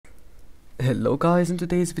Hello guys, in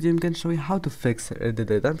today's video I'm going to show you how to fix Red Dead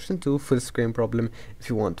Redemption 2 full screen problem. If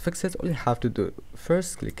you want to fix it, all you have to do,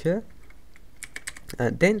 first click here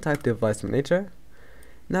and then type device manager.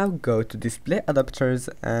 Now go to display adapters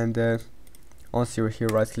and once you're here,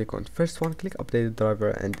 right click on the first one, click update driver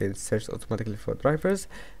and then search automatically for drivers,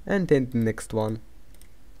 and then the next one.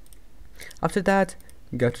 After that,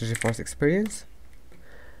 go to GeForce Experience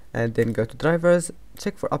and then go to drivers,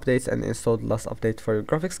 check for updates and install the last update for your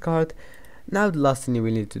graphics card. Now the last thing you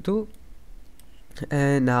will need to do,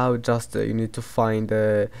 and now just you need to find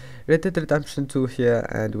Red Dead Redemption 2 here,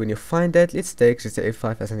 and when you find that, let's take GTA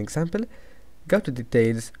 5 as an example. Go to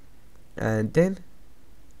details and then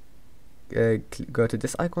go to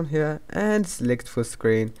this icon here and select full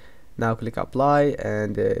screen. Now click apply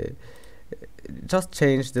and just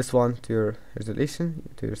change this one to your resolution,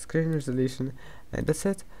 to your screen resolution, and that's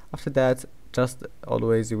it. After that, just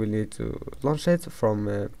always you will need to launch it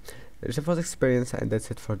from GeForce Experience, and that's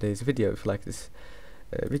it for today's video. If you like this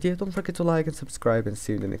video, don't forget to like and subscribe, and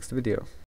see you in the next video.